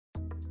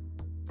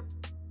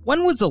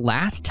When was the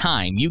last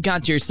time you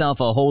got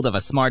yourself a hold of a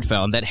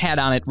smartphone that had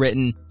on it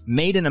written,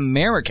 "Made in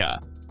America"?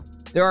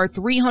 There are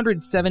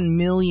 307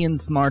 million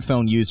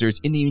smartphone users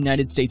in the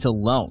United States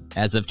alone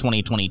as of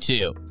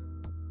 2022.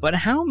 But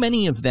how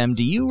many of them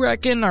do you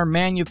reckon are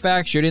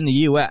manufactured in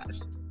the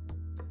US?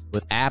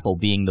 With Apple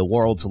being the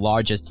world's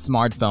largest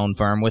smartphone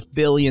firm with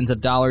billions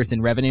of dollars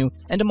in revenue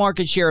and a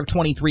market share of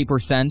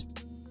 23%,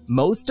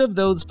 most of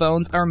those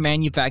phones are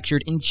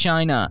manufactured in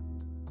China.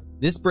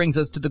 This brings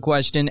us to the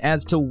question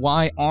as to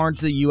why aren't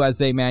the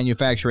USA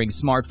manufacturing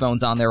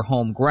smartphones on their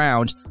home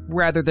ground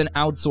rather than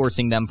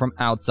outsourcing them from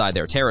outside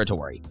their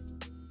territory?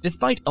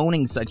 Despite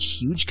owning such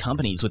huge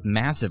companies with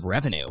massive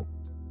revenue,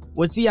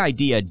 was the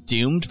idea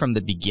doomed from the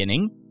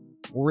beginning,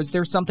 or is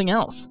there something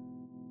else?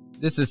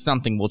 This is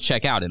something we'll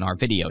check out in our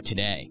video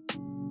today.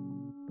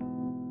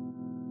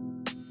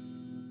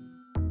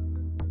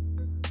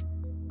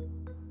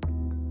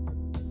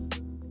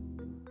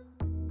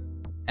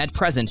 At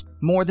present,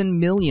 more than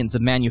millions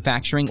of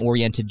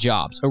manufacturing-oriented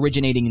jobs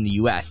originating in the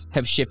US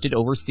have shifted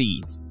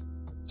overseas.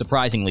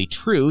 Surprisingly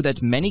true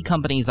that many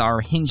companies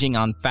are hinging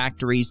on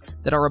factories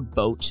that are a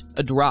boat,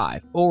 a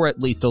drive, or at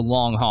least a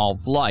long-haul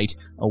flight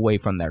away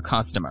from their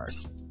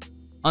customers.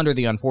 Under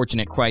the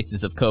unfortunate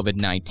crisis of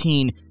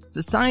COVID-19,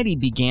 society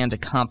began to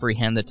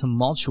comprehend the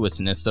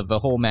tumultuousness of the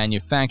whole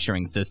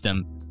manufacturing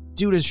system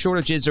due to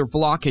shortages or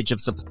blockage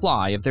of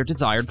supply of their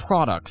desired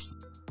products.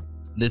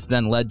 This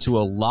then led to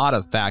a lot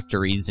of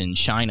factories in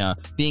China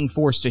being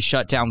forced to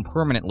shut down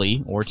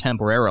permanently or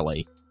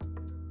temporarily.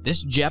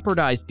 This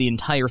jeopardized the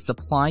entire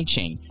supply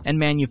chain and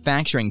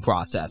manufacturing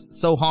process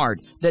so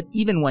hard that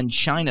even when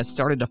China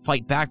started to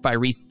fight back by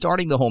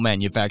restarting the whole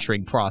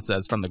manufacturing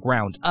process from the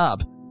ground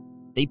up,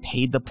 they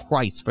paid the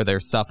price for their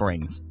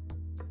sufferings.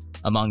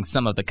 Among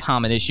some of the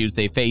common issues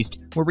they faced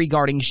were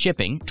regarding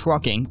shipping,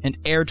 trucking, and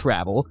air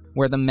travel,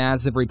 where the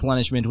massive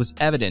replenishment was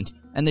evident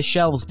and the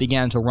shelves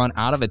began to run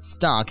out of its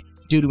stock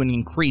due to an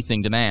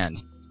increasing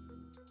demand.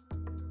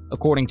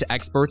 According to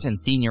experts and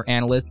senior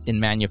analysts in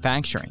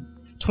manufacturing,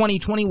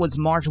 2020 was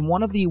marked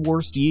one of the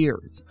worst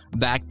years,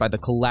 backed by the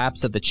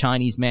collapse of the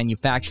Chinese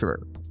manufacturer,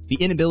 the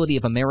inability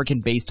of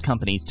American-based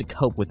companies to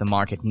cope with the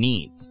market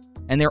needs,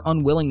 and their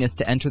unwillingness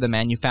to enter the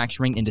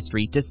manufacturing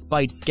industry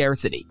despite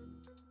scarcity.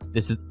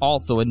 This is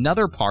also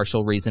another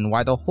partial reason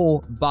why the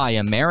whole "Buy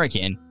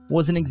American"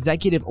 was an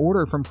executive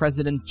order from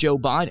President Joe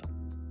Biden,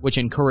 which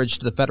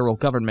encouraged the federal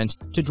government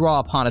to draw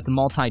upon its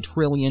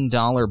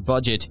multi-trillion-dollar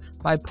budget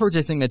by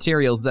purchasing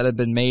materials that had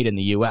been made in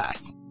the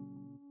US.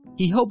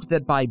 He hoped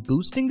that by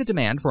boosting the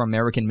demand for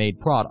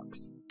American-made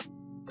products,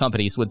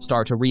 companies would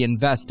start to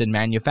reinvest in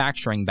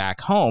manufacturing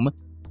back home,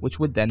 which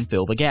would then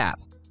fill the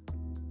gap.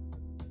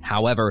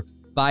 However,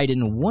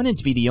 Biden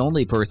wouldn't be the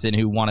only person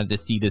who wanted to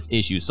see this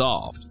issue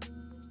solved.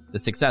 The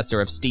successor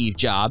of Steve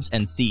Jobs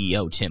and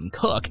CEO Tim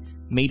Cook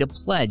made a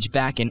pledge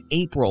back in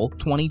April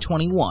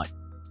 2021,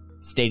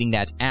 stating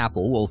that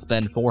Apple will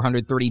spend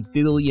 $430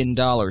 billion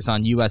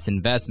on U.S.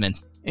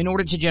 investments in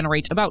order to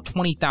generate about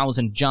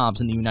 20,000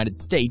 jobs in the United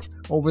States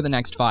over the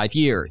next 5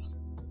 years.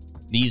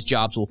 These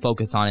jobs will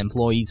focus on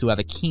employees who have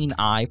a keen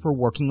eye for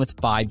working with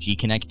 5G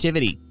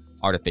connectivity,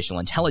 artificial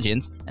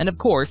intelligence, and of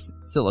course,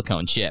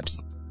 silicone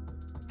chips.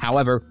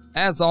 However,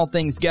 as all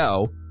things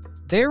go,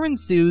 there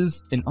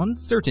ensues an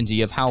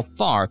uncertainty of how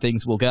far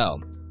things will go.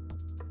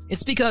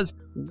 It's because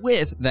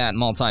with that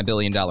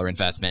multi-billion-dollar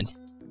investment,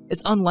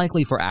 it's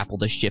unlikely for Apple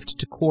to shift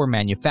to core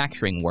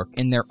manufacturing work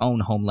in their own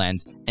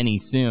homelands any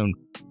soon.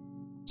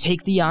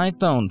 Take the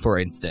iPhone, for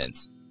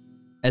instance.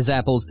 As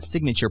Apple's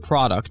signature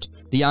product,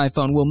 the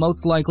iPhone will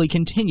most likely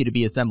continue to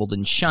be assembled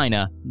in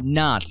China,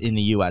 not in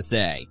the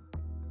USA.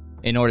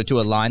 In order to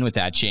align with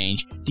that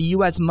change, the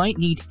US might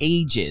need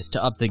ages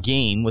to up the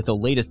game with the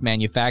latest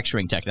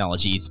manufacturing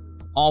technologies,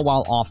 all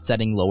while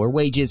offsetting lower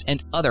wages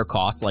and other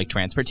costs like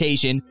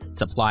transportation,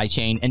 supply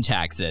chain, and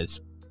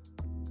taxes.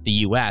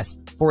 The US,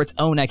 for its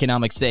own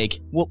economic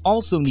sake, will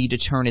also need to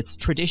turn its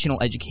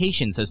traditional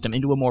education system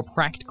into a more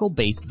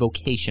practical-based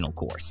vocational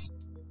course.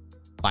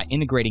 By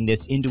integrating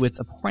this into its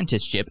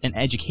apprenticeship and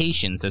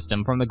education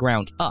system from the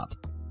ground up,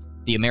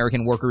 the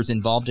American workers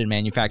involved in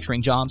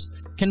manufacturing jobs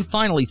can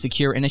finally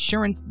secure an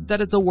assurance that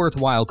it's a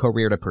worthwhile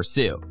career to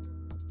pursue.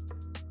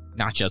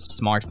 Not just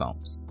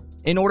smartphones.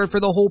 In order for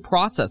the whole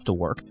process to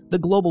work, the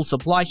global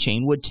supply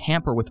chain would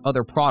tamper with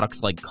other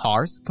products like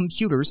cars,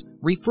 computers,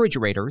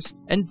 refrigerators,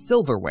 and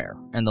silverware,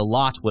 and the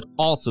lot would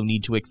also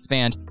need to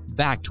expand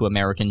back to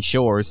American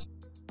shores.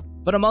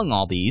 But among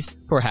all these,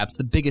 perhaps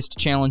the biggest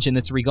challenge in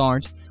this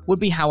regard would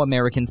be how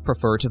Americans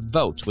prefer to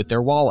vote with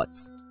their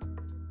wallets.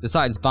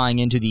 Besides buying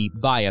into the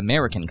Buy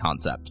American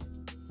concept,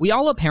 we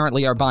all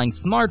apparently are buying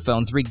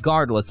smartphones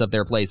regardless of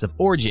their place of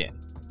origin.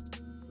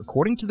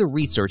 According to the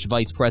research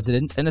vice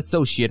president and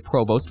associate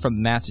provost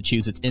from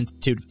Massachusetts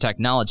Institute of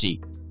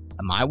Technology,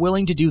 am I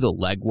willing to do the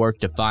legwork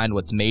to find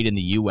what's made in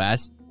the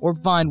US, or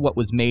find what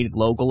was made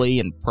locally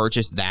and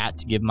purchase that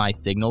to give my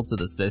signal to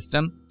the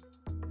system?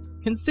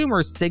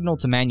 Consumers signal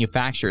to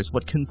manufacturers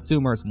what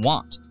consumers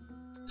want,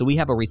 so we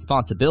have a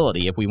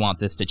responsibility if we want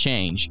this to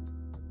change.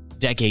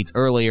 Decades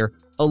earlier,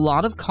 a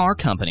lot of car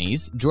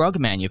companies, drug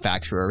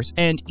manufacturers,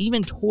 and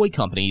even toy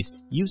companies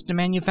used to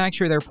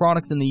manufacture their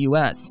products in the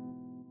US.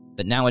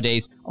 But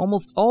nowadays,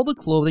 almost all the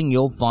clothing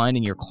you'll find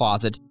in your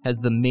closet has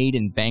the Made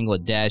in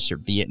Bangladesh or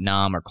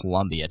Vietnam or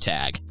Colombia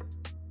tag.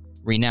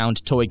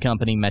 Renowned toy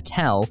company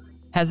Mattel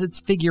has its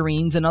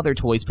figurines and other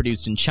toys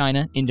produced in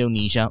China,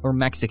 Indonesia, or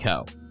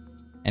Mexico.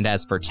 And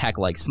as for tech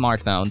like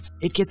smartphones,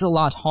 it gets a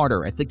lot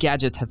harder as the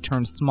gadgets have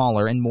turned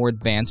smaller and more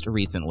advanced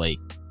recently.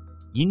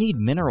 You need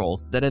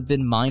minerals that have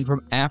been mined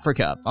from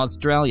Africa,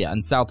 Australia,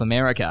 and South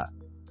America,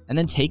 and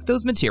then take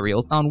those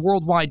materials on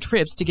worldwide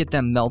trips to get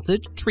them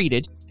melted,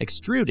 treated,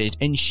 extruded,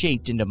 and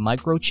shaped into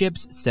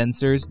microchips,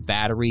 sensors,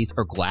 batteries,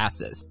 or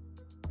glasses.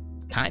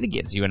 Kinda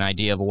gives you an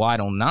idea of why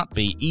it'll not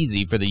be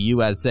easy for the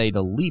USA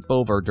to leap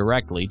over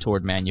directly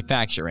toward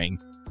manufacturing.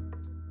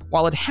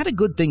 While it had a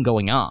good thing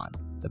going on,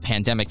 the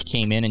pandemic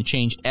came in and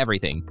changed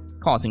everything,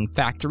 causing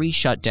factory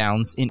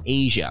shutdowns in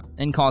Asia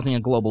and causing a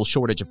global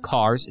shortage of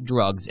cars,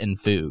 drugs, and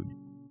food.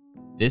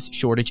 This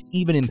shortage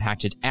even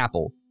impacted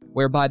Apple,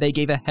 whereby they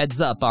gave a heads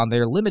up on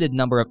their limited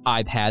number of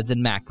iPads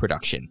and Mac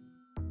production.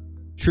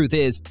 Truth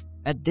is,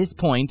 at this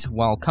point,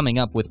 while coming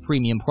up with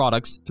premium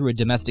products through a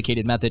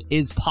domesticated method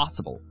is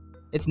possible,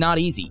 it's not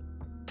easy.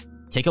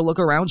 Take a look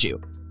around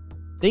you.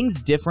 Things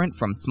different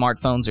from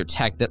smartphones or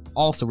tech that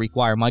also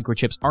require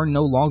microchips are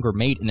no longer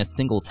made in a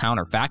single town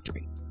or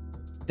factory.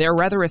 They are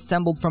rather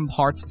assembled from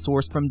parts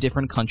sourced from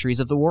different countries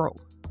of the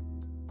world.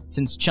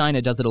 Since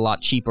China does it a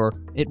lot cheaper,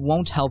 it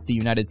won't help the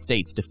United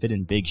States to fit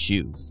in big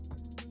shoes.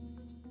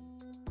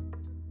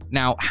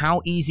 Now,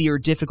 how easy or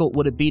difficult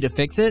would it be to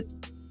fix it?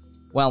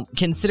 Well,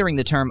 considering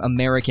the term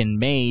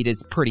American-made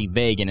is pretty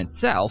vague in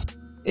itself,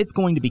 it's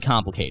going to be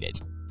complicated.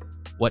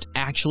 What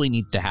actually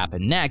needs to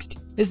happen next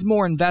is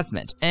more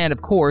investment and,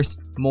 of course,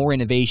 more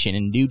innovation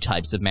in new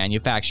types of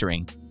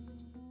manufacturing.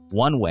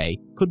 One way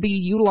could be to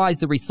utilize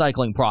the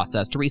recycling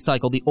process to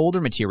recycle the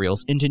older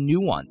materials into new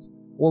ones,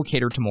 or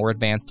cater to more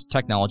advanced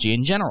technology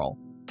in general.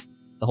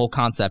 The whole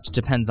concept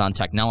depends on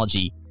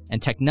technology, and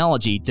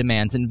technology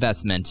demands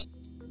investment.